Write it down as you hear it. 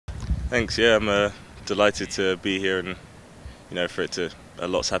Thanks. Yeah, I'm delighted to be here, and for it to a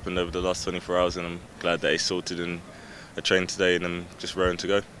lot's happened over the last 24 hours, and I'm glad that it's sorted and I trained today, and I'm just raring to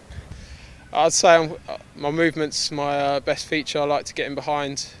go. I'd say my movement's my best feature. I like to get in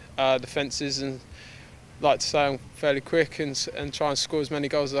behind defences, and like to say I'm fairly quick and try and score as many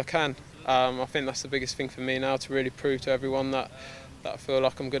goals as I can. I think that's the biggest thing for me now, to really prove to everyone that I feel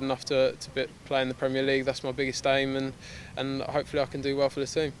like I'm good enough to play in the Premier League. That's my biggest aim, and hopefully I can do well for the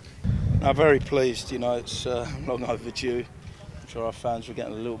team. I'm very pleased. It's long overdue. I'm sure our fans were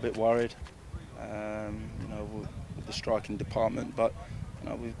getting a little bit worried, with the striking department, but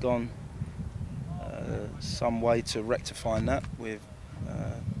we've gone some way to rectifying that with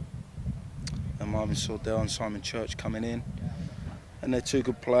Marvin Sordell and Simon Church coming in, and they're two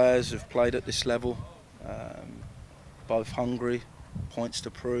good players who've played at this level, both hungry, points to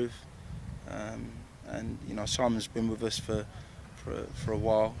prove, and Simon's been with us for a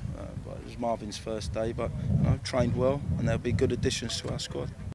while, but it was Marvin's first day, but trained well, and they'll be good additions to our squad.